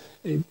that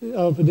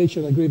our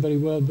prediction agreed very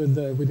well with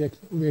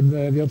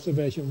the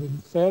observation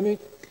with Fermi.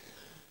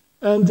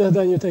 And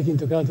then you take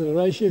into account the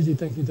redshift, you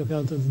take into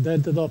account the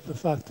delta Doppler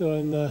factor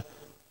and the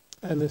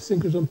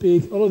synchrotron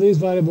peak. All of these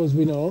variables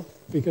we know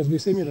because we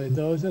simulate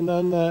those, and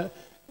then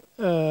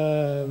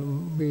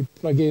we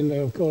plug in,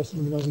 of course,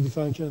 luminosity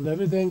function and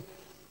everything.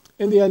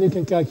 In the end, you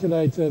can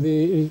calculate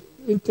the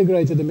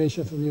integrated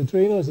emission from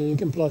neutrinos, and you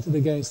can plot it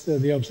against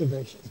the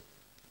observations.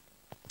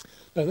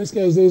 In this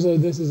case,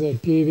 this is a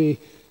PeV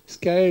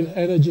scale,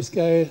 energy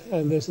scale,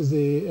 and this is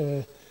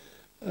the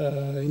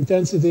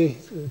intensity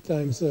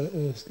times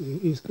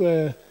E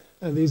square,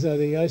 and these are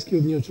the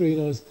IceCube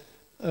neutrinos.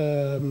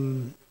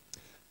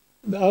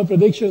 Our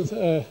predictions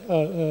are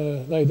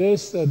like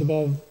this, at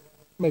about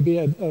maybe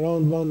at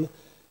around 1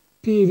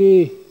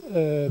 PeV.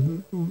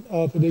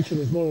 Our prediction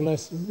is more or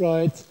less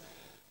right,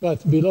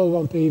 but below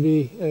 1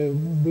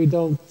 PeV, we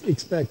don't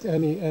expect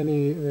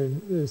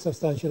any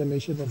substantial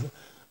emission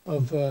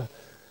of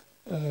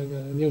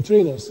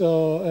neutrinos.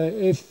 So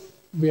if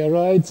we are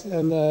right,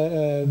 and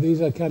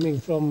these are coming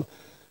from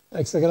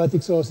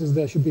extragalactic sources,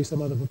 there should be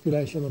some other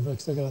population of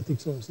extragalactic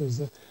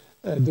sources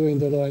doing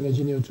the low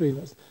energy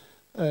neutrinos.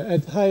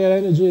 At higher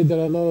energy, there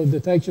are no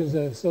detections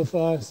so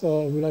far,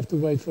 so we'll have to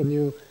wait for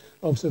new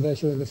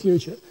observation in the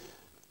future.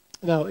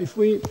 Now, if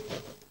we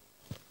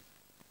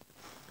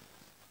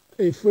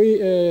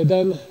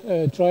then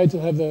try to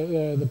have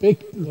the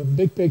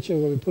big picture,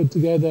 where we put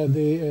together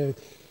the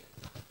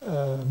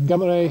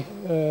gamma ray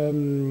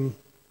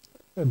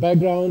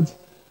background,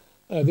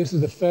 this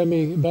is the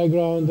Fermi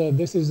background.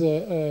 This is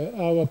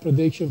our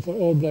prediction for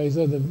all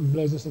blazar, the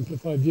blazar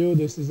simplified view.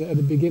 This is at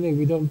the beginning.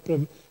 We don't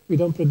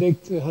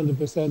predict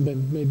 100%, but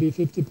maybe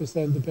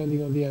 50%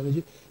 depending on the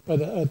energy.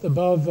 But at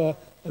above an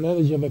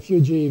energy of a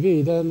few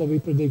GeV, then we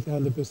predict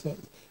 100%.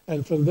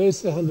 And from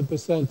this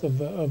 100%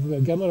 of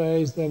the gamma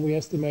rays, then we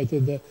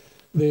estimated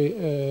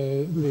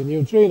the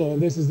neutrino,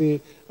 and this is the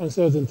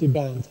uncertainty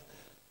band.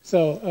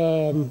 So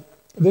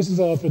this is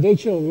our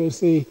prediction. We'll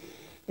see.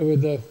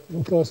 With of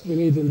course, we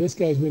need, in this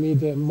case, we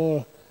need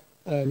more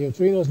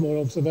neutrinos, more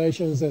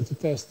observations to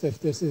test if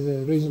this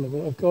is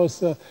reasonable. Of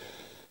course,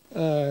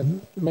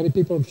 many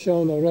people have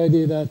shown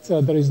already that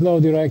there is no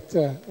direct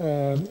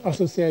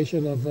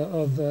association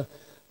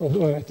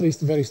or at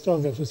least a very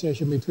strong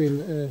association between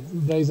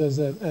blazars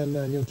and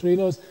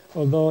neutrinos,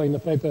 although in the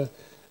paper,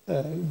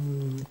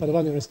 Paolo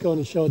and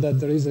Rasconi showed that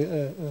there is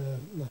a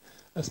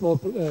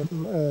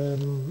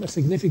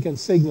significant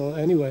signal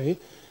anyway.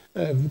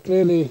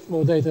 Clearly,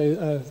 more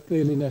data are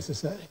clearly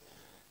necessary.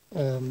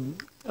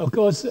 Of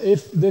course,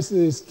 if this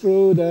is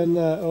true, then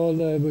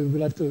we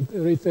will have to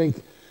rethink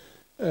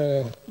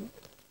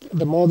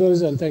the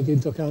models and take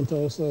into account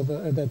also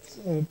that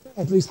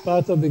at least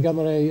part of the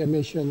gamma ray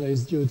emission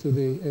is due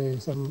to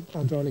some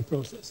hadronic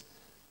process.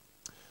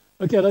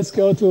 Okay, let's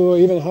go to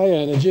even higher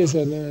energies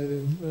and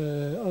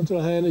ultra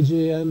high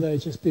energy and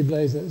HSP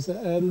blazars.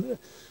 And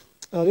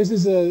this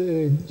is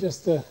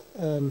just a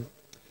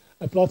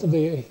plot of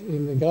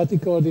in the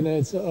galactic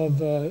coordinates of,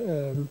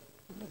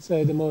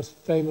 say, the most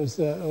famous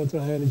ultra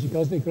high energy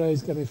cosmic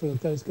rays coming from the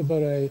telescope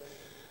array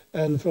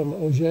and from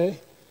Auger.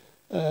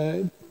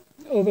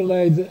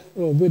 Overlaid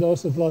with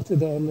also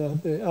plotted on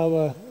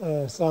our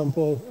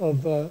sample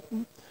of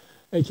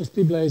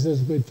HSP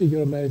blazars with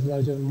figure of merit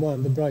larger than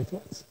 1, the bright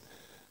ones.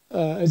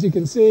 As you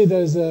can see,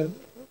 there's a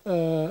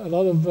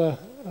lot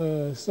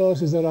of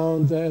sources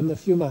around and a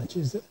few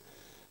matches.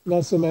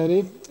 Not so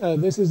many.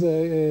 This is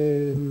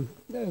the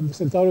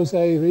Centaurus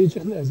A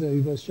region, as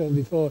it was shown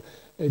before.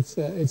 It's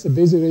a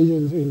busy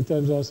region in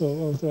terms also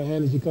of ultra high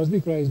energy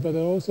cosmic rays, but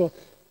there are also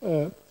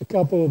a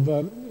couple of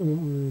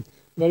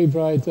very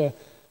bright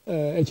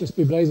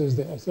HSP blazars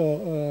there.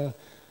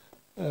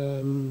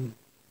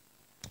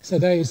 So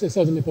there is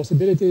certainly a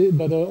possibility,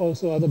 but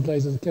also other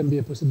blazars can be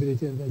a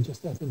possibility, and they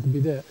just happen to be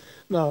there.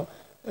 Now,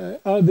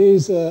 are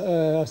these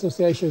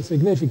associations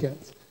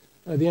significant?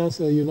 The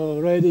answer you know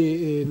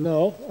already,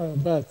 no,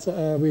 but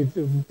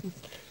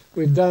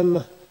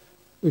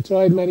we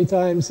tried many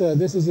times.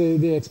 This is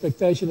the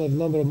expectation of the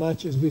number of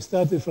matches. We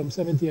started from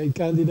 78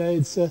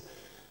 candidates,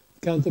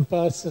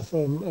 counterparts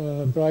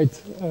from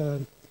bright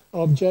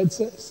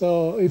objects.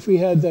 So if we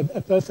had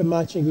a perfect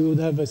matching, we would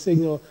have a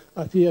signal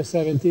up here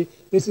 70.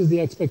 This is the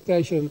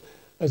expectation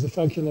as a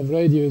function of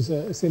radius,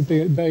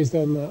 simply based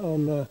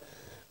on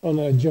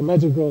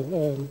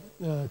geometrical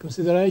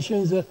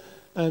considerations,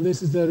 and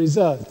this is the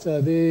result.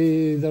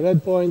 The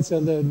red points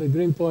and the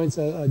green points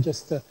are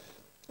just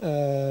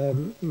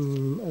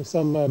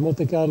some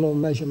Monte Carlo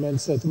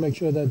measurements to make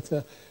sure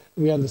that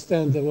we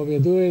understand what we are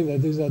doing,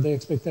 that these are the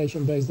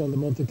expectations based on the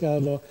Monte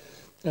Carlo,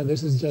 and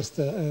this is just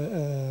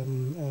a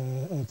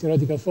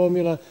theoretical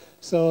formula.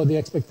 So the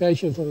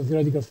expectations for the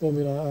theoretical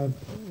formula are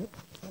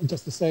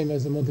just the same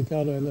as the Monte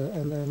Carlo, and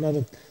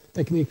another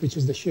technique, which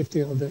is the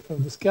shifting of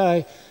the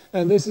sky.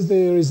 And this is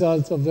the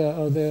result of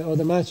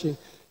the matching.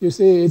 You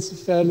see, it's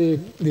fairly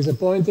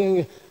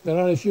disappointing. There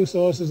are a few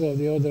sources of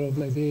the order of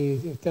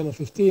maybe 10 or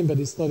 15, but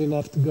it's not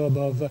enough to go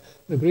above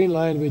the green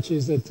line, which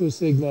is 2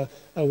 sigma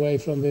away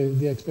from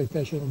the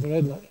expectation of the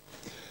red line.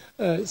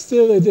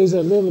 Still, it is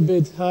a little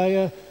bit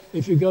higher.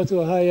 If you go to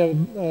a higher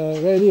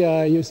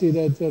radii, you see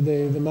that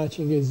the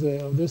matching is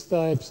of this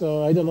type.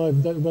 So I don't know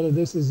whether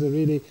this is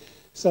really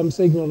some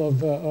signal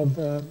of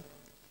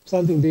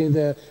something being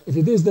there. If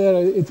it is there,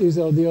 it is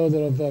of the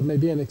order of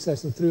maybe in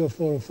excess of 3 or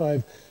 4 or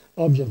 5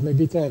 objects,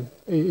 maybe 10,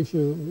 if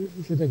you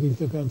take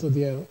into account of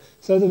the error.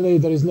 Certainly,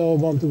 there is no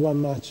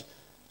one-to-one match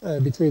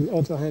between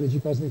ultra-high energy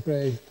cosmic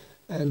rays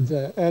and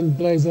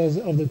blazars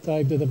of the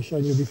type that I've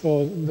shown you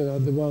before,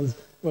 the ones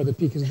where the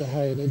peak is the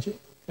high energy,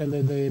 and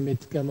then they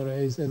emit gamma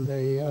rays, and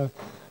they are,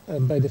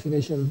 by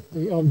definition,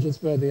 the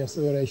objects where the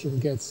acceleration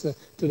gets to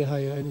the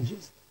higher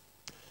energies.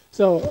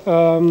 So,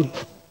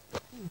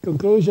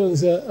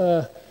 conclusions.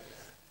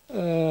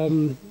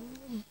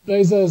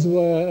 Blazars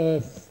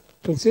were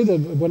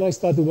considered, when I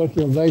started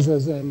working on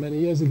blazars many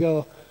years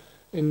ago,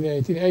 in the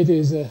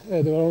 1880s,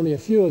 there were only a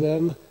few of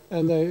them,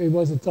 and it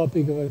was a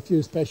topic of a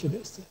few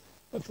specialists.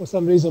 But for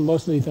some reason,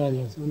 mostly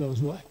Italians, who knows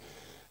why.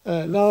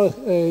 Now,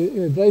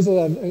 blazars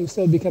are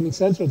instead becoming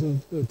central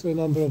to a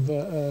number of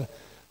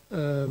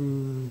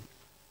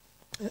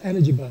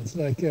energy bands,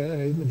 like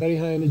very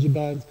high energy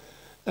bands,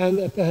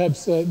 and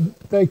perhaps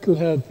they could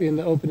help in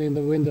opening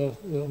the window,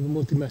 the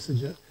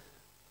multi-messenger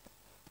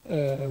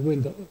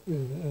window,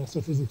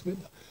 astrophysics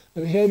window.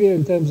 The behavior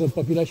in terms of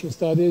population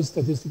studies,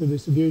 statistical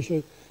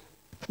distribution,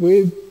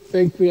 we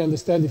think we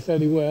understand it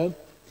fairly well,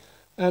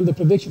 and the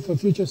predictions for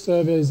future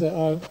surveys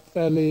are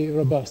fairly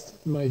robust,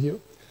 in my view.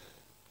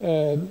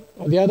 On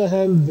the other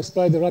hand,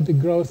 despite the rapid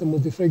growth of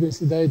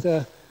multi-frequency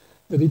data,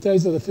 the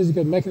details of the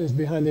physical mechanism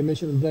behind the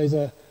emission of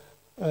blazar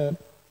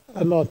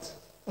are not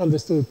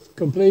understood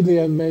completely,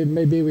 and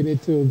maybe we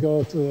need to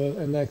go to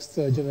a next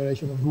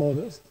generation of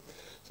models.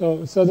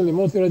 So certainly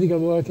more theoretical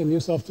work and new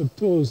software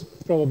tools,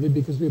 probably,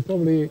 because we're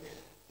probably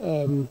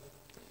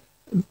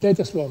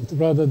data swamped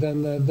rather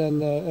than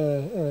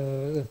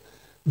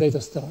data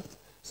starved.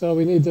 So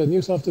we need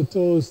new software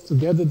tools to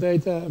get the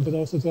data, but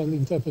also to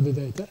interpret the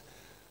data.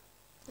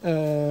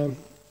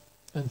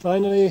 And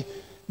finally,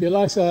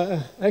 BLACs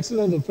are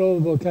excellent and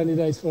probable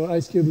candidates for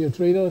IceCube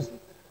neutrinos,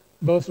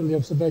 both from the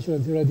observational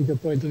and theoretical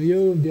point of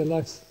view.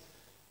 BLACs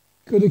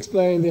could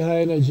explain the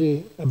high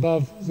energy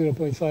above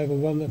 0.5 or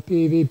 1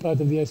 PeV,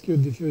 part of the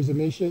IceCube diffuse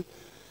emission.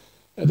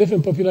 A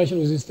different population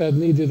was instead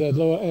needed at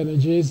lower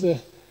energies,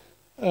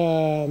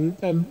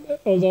 and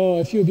although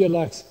a few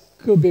BLACs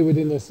could be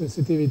within the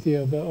sensitivity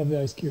of the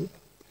IceCube.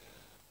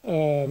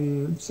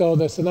 So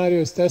the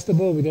scenario is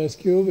testable with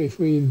IceCube if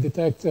we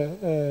detect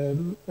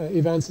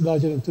events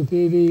larger than 2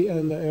 PeV,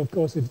 and of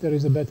course if there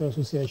is a better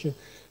association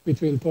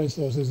between point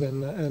sources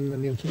and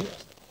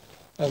neutrinos.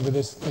 And with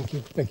this, thank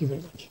you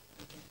very much.